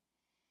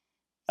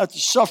at the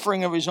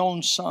suffering of his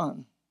own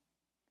son.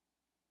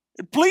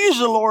 It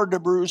pleased the Lord to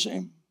bruise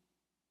him.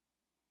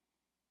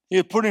 He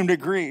had put him to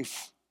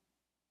grief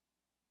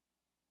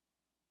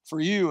for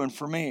you and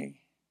for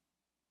me.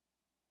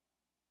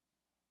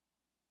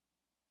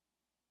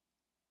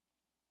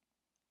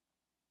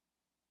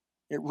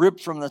 It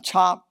ripped from the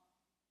top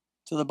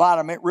to the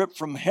bottom. It ripped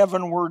from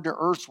heavenward to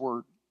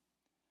earthward.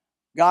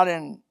 God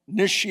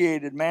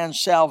initiated man's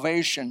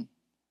salvation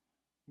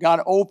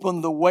God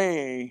opened the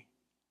way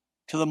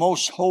to the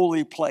most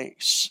holy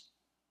place.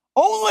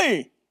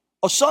 Only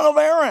a son of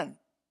Aaron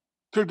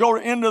could go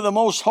into the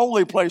most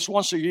holy place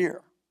once a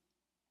year.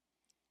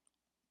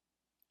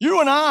 You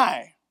and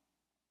I,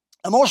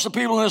 and most of the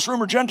people in this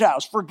room are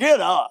Gentiles. Forget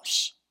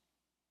us.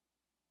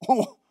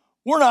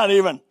 We're not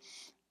even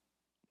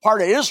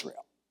part of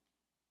Israel.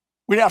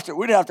 We'd have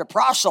to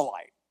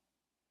proselyte.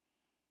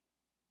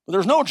 But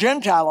there's no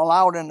Gentile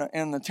allowed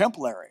in the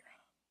temple area,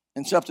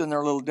 except in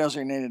their little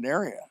designated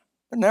area.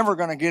 They're never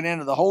going to get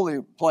into the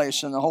holy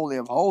place in the Holy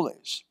of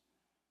Holies.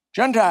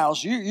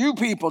 Gentiles, you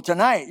people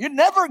tonight, you'd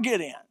never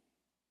get in.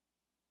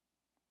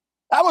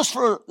 That was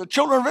for the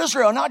children of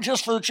Israel, not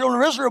just for the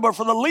children of Israel, but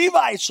for the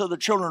Levites of the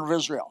children of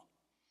Israel.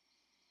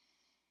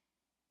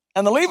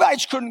 And the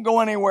Levites couldn't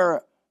go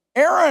anywhere.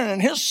 Aaron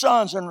and his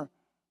sons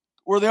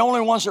were the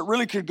only ones that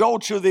really could go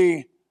to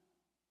the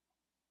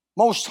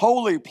most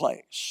holy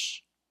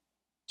place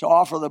to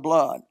offer the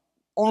blood,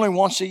 only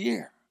once a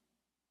year.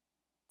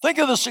 Think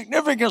of the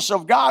significance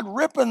of God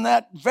ripping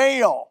that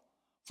veil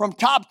from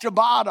top to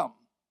bottom.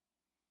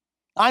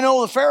 I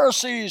know the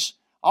Pharisees,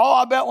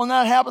 I bet when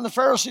that happened, the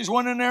Pharisees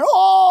went in there,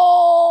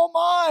 oh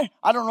my.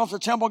 I don't know if the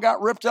temple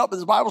got ripped up, but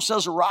the Bible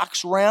says the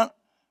rocks rent.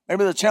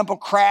 Maybe the temple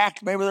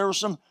cracked. Maybe there was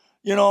some,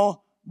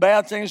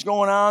 bad things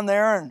going on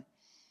there.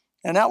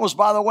 And that was,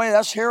 by the way,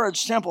 that's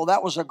Herod's temple.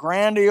 That was a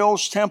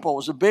grandiose temple. It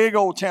was a big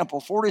old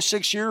temple,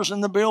 46 years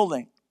in the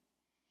building.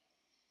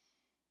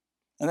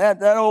 And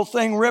that old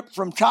thing ripped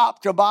from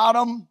top to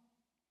bottom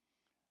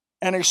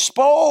and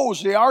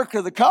exposed the Ark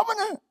of the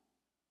Covenant.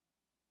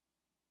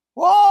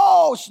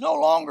 Whoa, it's no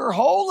longer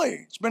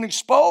holy. It's been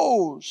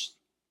exposed.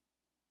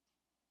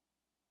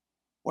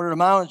 What it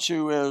amounted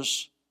to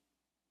is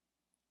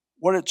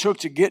what it took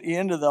to get you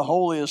into the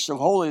holiest of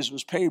holies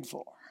was paid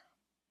for.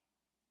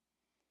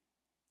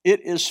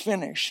 It is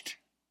finished.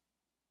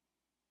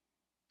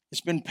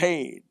 It's been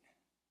paid.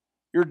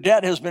 Your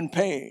debt has been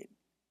paid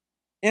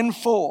in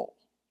full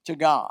to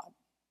God.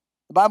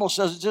 The Bible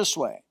says it this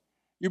way.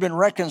 You've been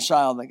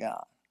reconciled to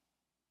God.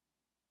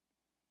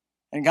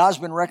 And God's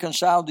been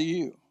reconciled to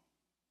you.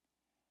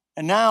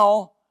 And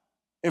now,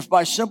 if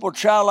by simple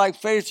childlike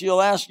faith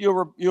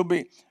you'll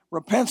be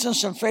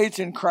repentance and faith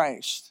in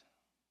Christ.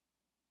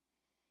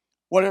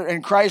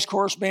 In Christ, of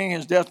course, being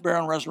his death,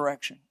 burial, and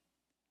resurrection.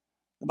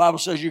 The Bible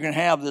says you can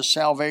have this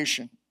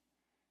salvation.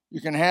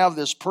 You can have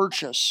this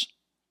purchase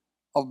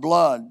of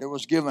blood that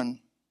was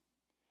given.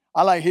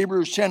 I like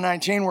Hebrews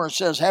 10:19 where it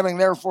says, having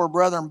therefore,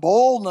 brethren,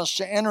 boldness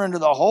to enter into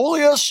the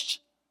holiest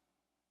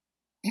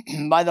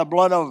by the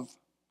blood of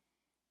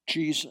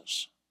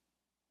Jesus.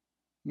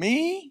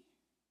 Me,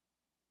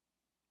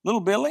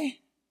 little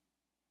Billy,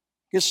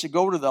 gets to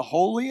go to the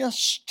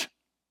holiest?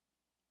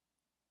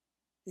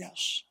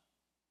 Yes.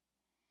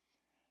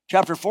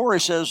 Chapter 4, he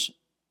says,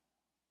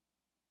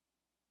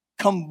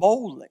 come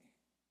boldly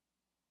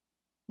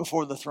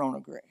before the throne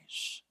of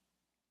grace.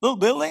 Little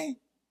Billy,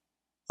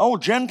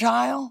 old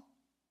Gentile,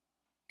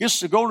 gets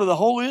to go to the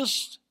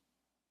holiest,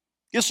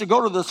 gets to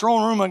go to the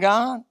throne room of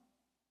God.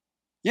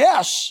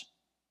 Yes.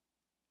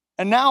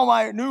 And now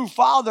my new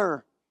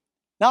Father,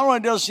 not only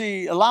does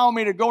he allow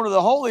me to go to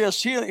the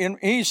holiest,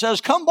 he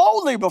says, come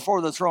boldly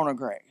before the throne of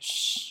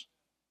grace,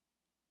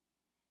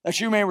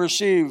 that you may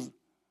receive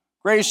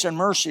grace and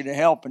mercy to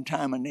help in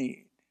time of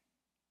need.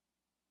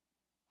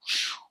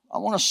 I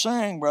want to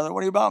sing, brother.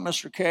 What are you about,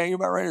 Mr. K? You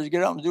about ready to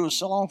get up and do a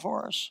song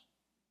for us?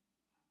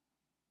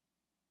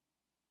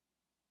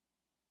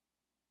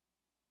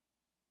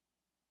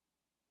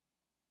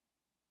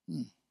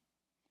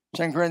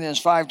 Second Corinthians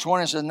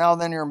 5:20 says, now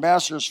then you're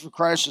ambassadors for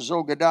Christ, as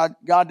though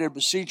God did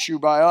beseech you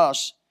by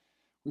us.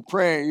 We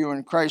pray you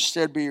in Christ's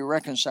stead be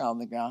reconciled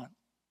to God.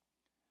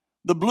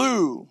 The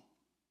blue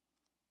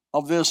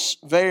of this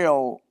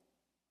veil,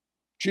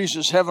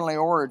 Jesus' heavenly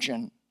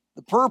origin.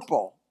 The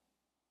purple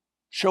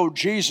showed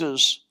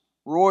Jesus'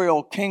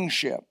 royal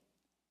kingship.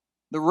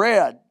 The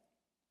red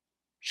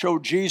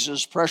showed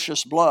Jesus'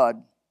 precious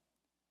blood.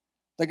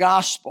 The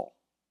gospel,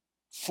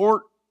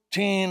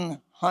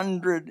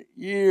 1,400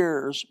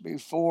 years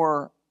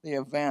before the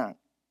event.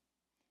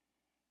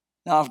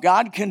 Now, if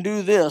God can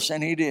do this,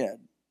 and he did,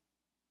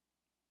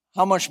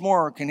 how much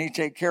more can he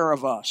take care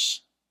of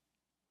us?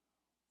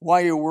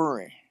 Why you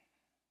worry?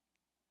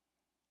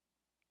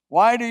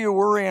 Why do you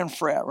worry and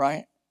fret,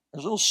 right?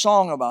 There's a little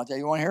song about that.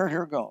 You want to hear it?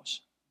 Here it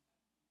goes.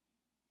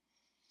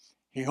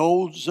 He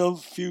holds the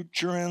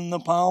future in the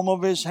palm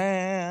of his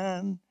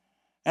hand,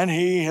 and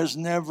he has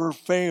never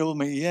failed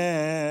me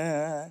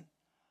yet.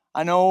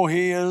 I know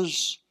he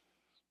is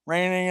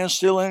reigning and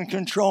still in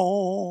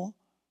control,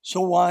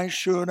 so why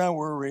should I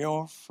worry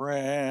or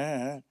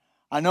fret?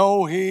 I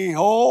know he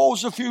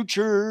holds the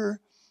future,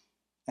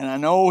 and I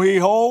know he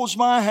holds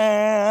my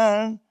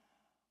hand.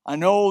 I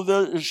know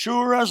that as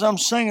sure as I'm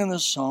singing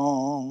this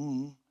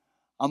song,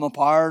 I'm a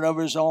part of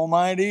his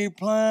almighty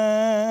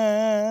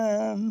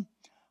plan.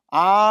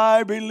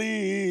 I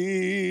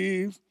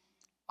believe,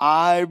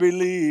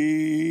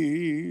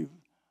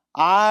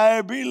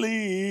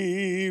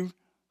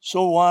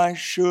 So why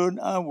should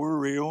I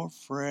worry or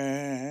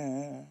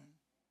fret?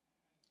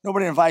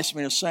 Nobody invites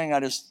me to sing. I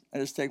just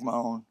take my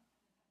own.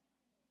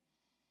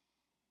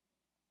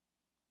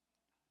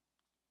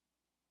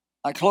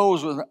 I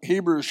close with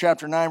Hebrews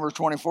chapter 9, verse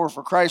 24.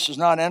 For Christ has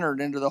not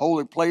entered into the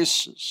holy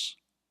places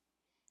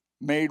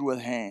made with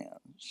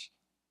hands.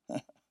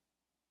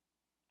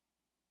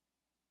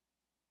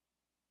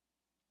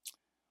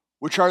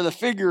 Which are the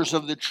figures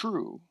of the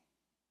true,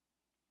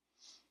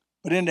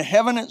 but into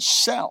heaven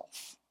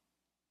itself,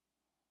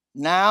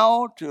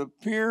 now to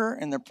appear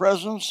in the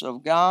presence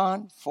of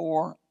God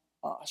for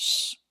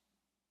us.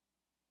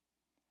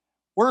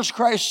 Where's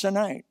Christ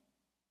tonight?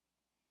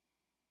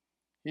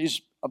 He's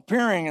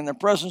appearing in the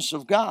presence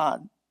of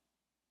God,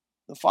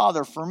 the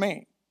Father, for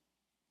me,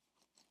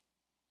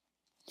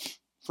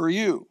 for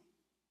you.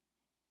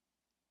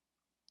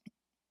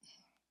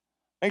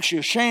 Makes you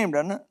ashamed,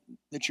 doesn't it,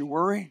 that you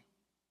worry,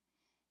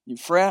 you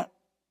fret.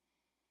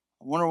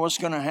 I wonder what's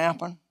going to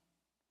happen.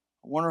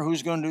 I wonder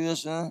who's going to do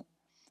this and that.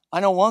 I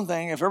know one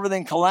thing, if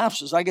everything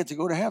collapses, I get to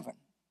go to heaven.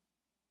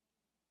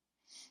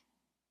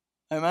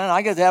 Amen.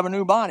 I get to have a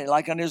new body,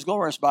 like on his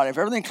glorious body. If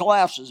everything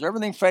collapses,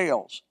 everything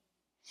fails,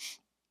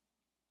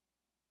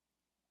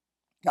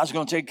 God's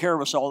going to take care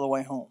of us all the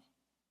way home.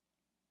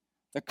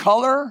 The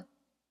color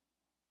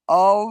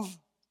of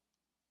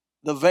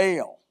the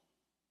veil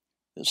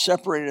that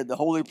separated the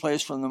holy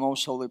place from the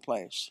most holy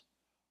place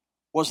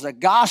was the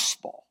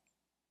gospel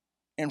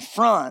in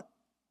front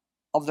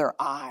of their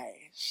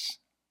eyes.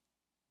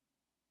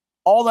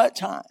 All that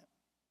time.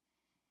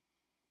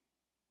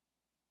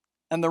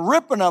 And the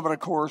ripping of it, of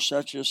course,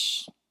 that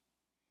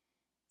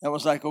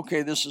was like,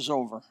 okay, this is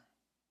over.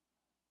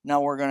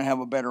 Now we're going to have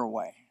a better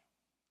way.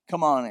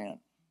 Come on in.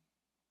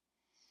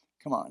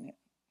 Come on in.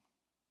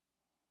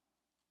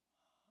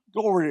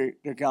 Glory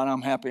to God,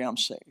 I'm happy I'm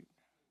saved.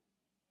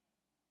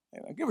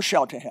 Anyway, give a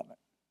shout to heaven.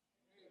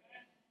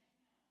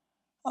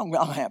 I'm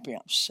happy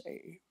I'm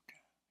saved.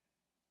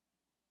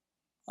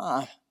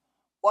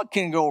 What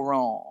can go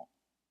wrong?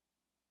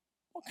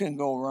 What can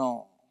go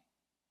wrong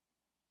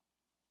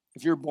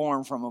if you're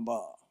born from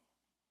above?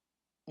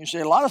 You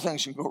say a lot of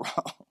things can go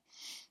wrong.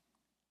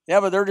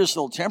 Yeah, but they're just a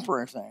little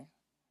temporary thing.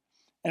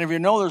 And if you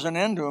know there's an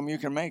end to them, you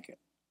can make it.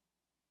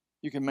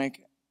 You can make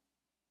it.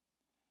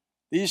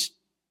 These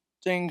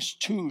things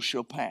too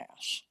shall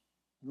pass.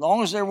 As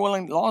long as they're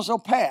willing, as long as they'll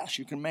pass,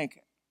 you can make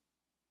it.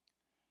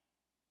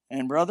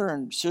 And brother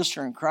and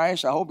sister in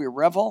Christ, I hope you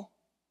revel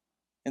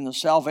in the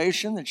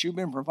salvation that you've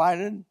been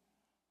provided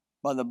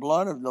by the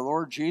blood of the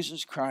Lord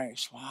Jesus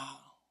Christ. Wow.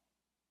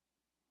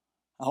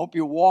 I hope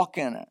you walk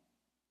in it,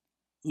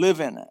 live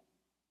in it,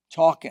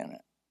 talk in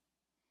it.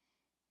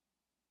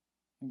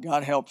 And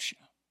God helps you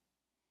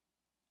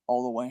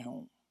all the way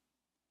home.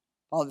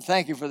 Father,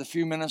 thank you for the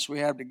few minutes we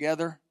have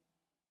together.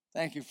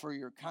 Thank you for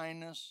your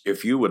kindness.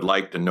 If you would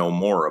like to know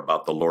more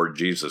about the Lord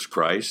Jesus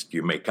Christ,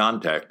 you may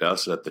contact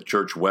us at the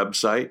church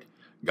website,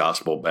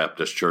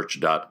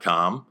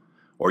 gospelbaptistchurch.com,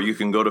 or you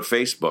can go to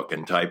Facebook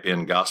and type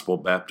in Gospel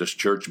Baptist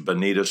Church,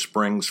 Bonita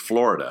Springs,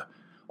 Florida.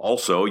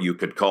 Also, you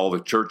could call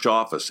the church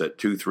office at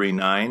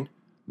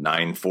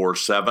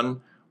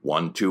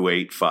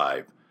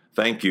 239-947-1285.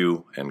 Thank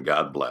you, and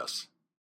God bless.